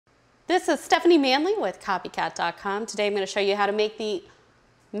This is Stephanie Manley with Copycat.com. Today I'm going to show you how to make the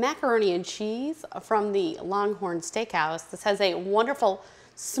macaroni and cheese from the Longhorn Steakhouse. This has a wonderful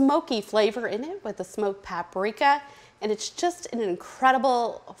smoky flavor in it with the smoked paprika, and it's just an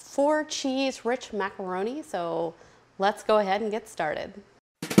incredible 4-cheese rich macaroni. So let's go ahead and get started.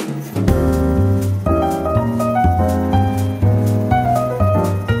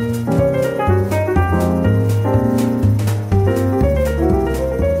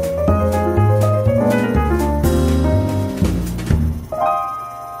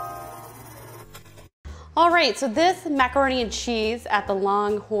 All right, so this macaroni and cheese at the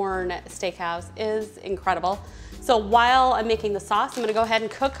Longhorn Steakhouse is incredible. So while I'm making the sauce, I'm gonna go ahead and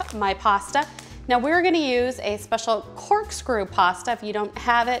cook my pasta. Now we're gonna use a special corkscrew pasta. If you don't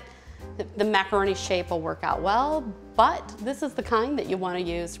have it, the macaroni shape will work out well, but this is the kind that you wanna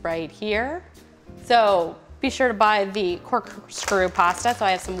use right here. So be sure to buy the corkscrew pasta. So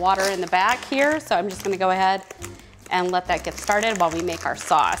I have some water in the back here, so I'm just gonna go ahead and let that get started while we make our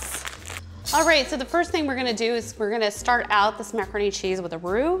sauce. All right, so the first thing we're gonna do is we're gonna start out this macaroni and cheese with a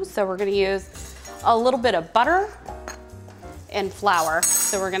roux. So we're gonna use a little bit of butter and flour.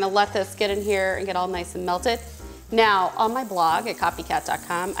 So we're gonna let this get in here and get all nice and melted. Now, on my blog at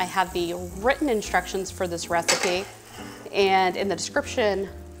copycat.com, I have the written instructions for this recipe. And in the description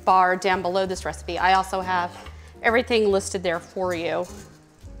bar down below this recipe, I also have everything listed there for you.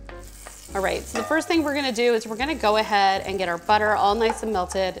 All right, so the first thing we're gonna do is we're gonna go ahead and get our butter all nice and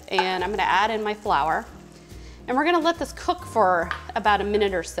melted, and I'm gonna add in my flour. And we're gonna let this cook for about a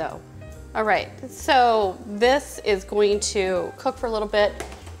minute or so. All right, so this is going to cook for a little bit.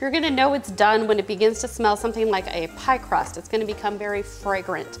 You're gonna know it's done when it begins to smell something like a pie crust. It's gonna become very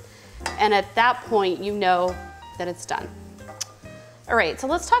fragrant. And at that point, you know that it's done. All right, so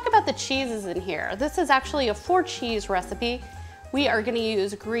let's talk about the cheeses in here. This is actually a 4-cheese recipe. We are gonna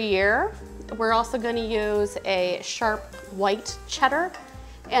use Gruyere. We're also gonna use a sharp white cheddar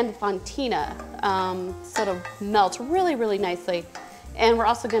and Fontina. Sort of melt really, really nicely. And we're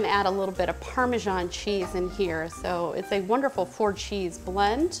also gonna add a little bit of Parmesan cheese in here. So it's a wonderful 4-cheese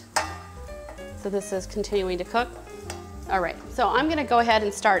blend. So this is continuing to cook. All right, so I'm gonna go ahead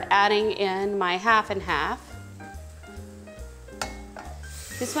and start adding in my half and half.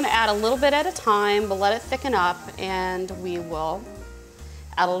 Just want to add a little bit at a time, but let it thicken up, and we will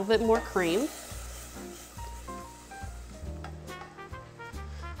add a little bit more cream.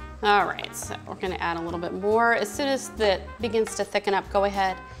 All right, so we're going to add a little bit more. As soon as that begins to thicken up, go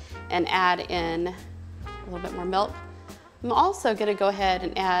ahead and add in a little bit more milk. I'm also going to go ahead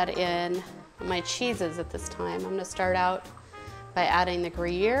and add in my cheeses at this time. I'm going to start out by adding the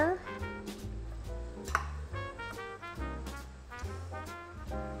Gruyere.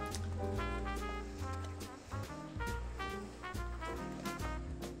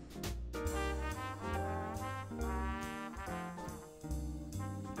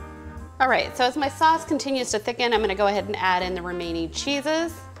 All right, so as my sauce continues to thicken, I'm gonna go ahead and add in the remaining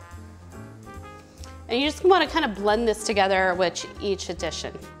cheeses. And you just wanna kind of blend this together with each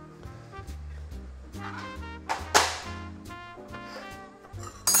addition.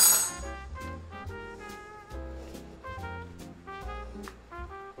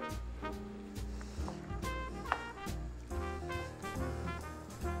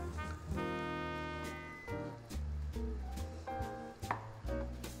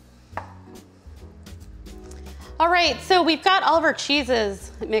 All right, so we've got all of our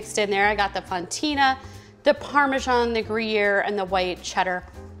cheeses mixed in there. I got the Fontina, the Parmesan, the Gruyere, and the white cheddar.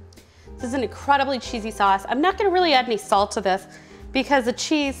 This is an incredibly cheesy sauce. I'm not gonna really add any salt to this because the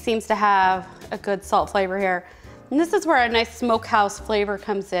cheese seems to have a good salt flavor here. And this is where a nice smokehouse flavor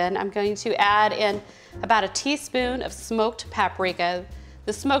comes in. I'm going to add in about a teaspoon of smoked paprika.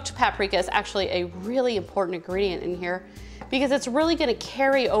 The smoked paprika is actually a really important ingredient in here because it's really gonna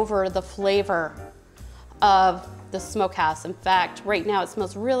carry over the flavor of the smokehouse. In fact, right now it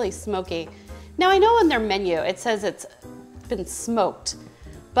smells really smoky. Now I know on their menu it says it's been smoked,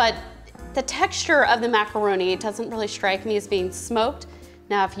 but the texture of the macaroni doesn't really strike me as being smoked.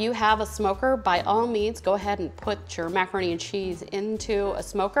 Now if you have a smoker, by all means go ahead and put your macaroni and cheese into a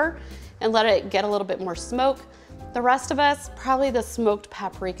smoker and let it get a little bit more smoke. The rest of us, probably the smoked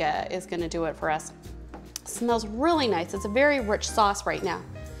paprika is gonna do it for us. It smells really nice. It's a very rich sauce right now.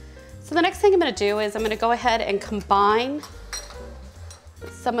 So the next thing I'm gonna do is I'm gonna go ahead and combine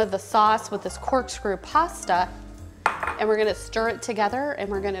some of the sauce with this corkscrew pasta, and we're gonna stir it together and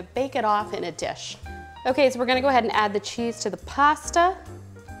we're gonna bake it off in a dish. Okay, so we're gonna go ahead and add the cheese to the pasta.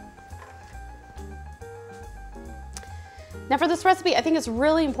 Now for this recipe, I think it's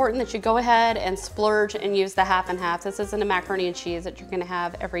really important that you go ahead and splurge and use the half and half. This isn't a macaroni and cheese that you're gonna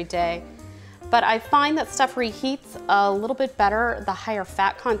have every day. But I find that stuff reheats a little bit better the higher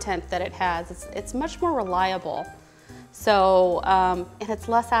fat content that it has. It's much more reliable. So, and it's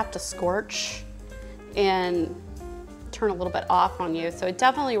less apt to scorch and turn a little bit off on you. So I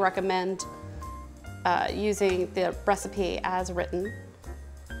definitely recommend using the recipe as written.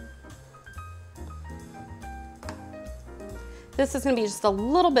 This is gonna be just a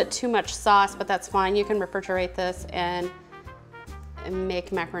little bit too much sauce, but that's fine. You can refrigerate this and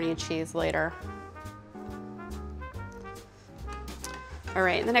make macaroni and cheese later. All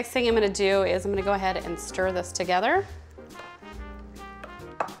right, the next thing I'm gonna do is I'm gonna go ahead and stir this together.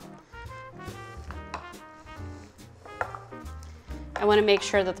 I wanna make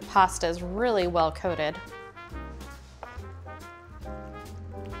sure that the pasta is really well coated. So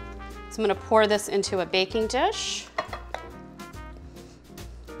I'm gonna pour this into a baking dish.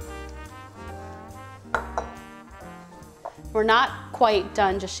 We're not quite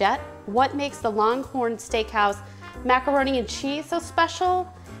done just yet. What makes the Longhorn Steakhouse Macaroni and Cheese so special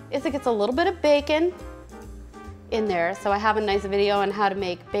is it gets a little bit of bacon in there. So I have a nice video on how to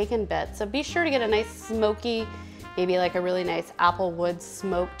make bacon bits. So be sure to get a nice smoky, maybe like a really nice applewood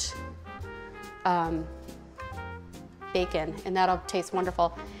smoked bacon, and that'll taste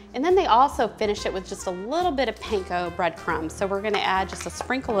wonderful. And then they also finish it with just a little bit of panko breadcrumbs. So we're gonna add just a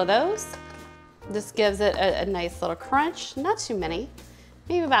sprinkle of those. This gives it a nice little crunch, not too many,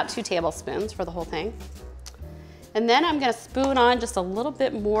 maybe about 2 tablespoons for the whole thing. And then I'm gonna spoon on just a little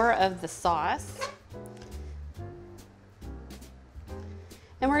bit more of the sauce.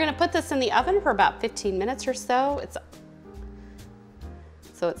 And we're gonna put this in the oven for about 15 minutes or so.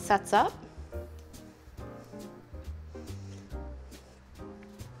 So it sets up.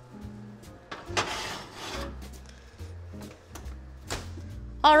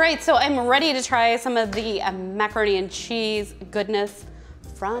 All right, so I'm ready to try some of the macaroni and cheese goodness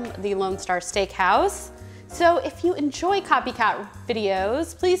from the Lone Star Steakhouse. So if you enjoy copycat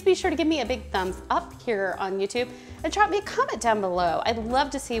videos, please be sure to give me a big thumbs up here on YouTube and drop me a comment down below. I'd love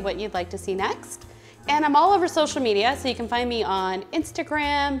to see what you'd like to see next. And I'm all over social media, so you can find me on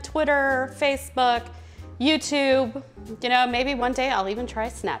Instagram, Twitter, Facebook, YouTube. You know, maybe one day I'll even try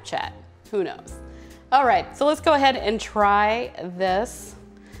Snapchat. Who knows? All right, so let's go ahead and try this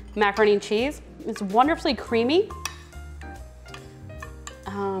macaroni and cheese. It's wonderfully creamy.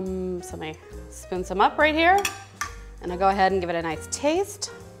 So let me spoon some up right here, and I'll go ahead and give it a nice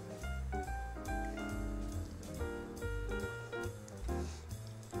taste.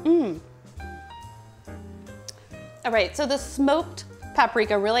 All right, so the smoked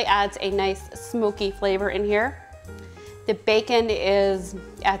paprika really adds a nice smoky flavor in here. The bacon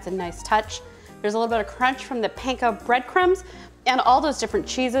adds a nice touch. There's a little bit of crunch from the panko breadcrumbs, and all those different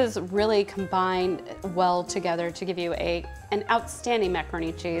cheeses really combine well together to give you an outstanding macaroni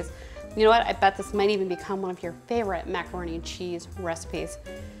and cheese. You know what? I bet this might even become one of your favorite macaroni and cheese recipes.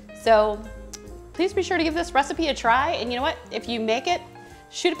 So please be sure to give this recipe a try. And you know what? If you make it,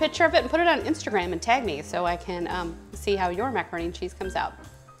 shoot a picture of it and put it on Instagram and tag me so I can see how your macaroni and cheese comes out.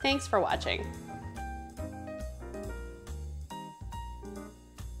 Thanks for watching.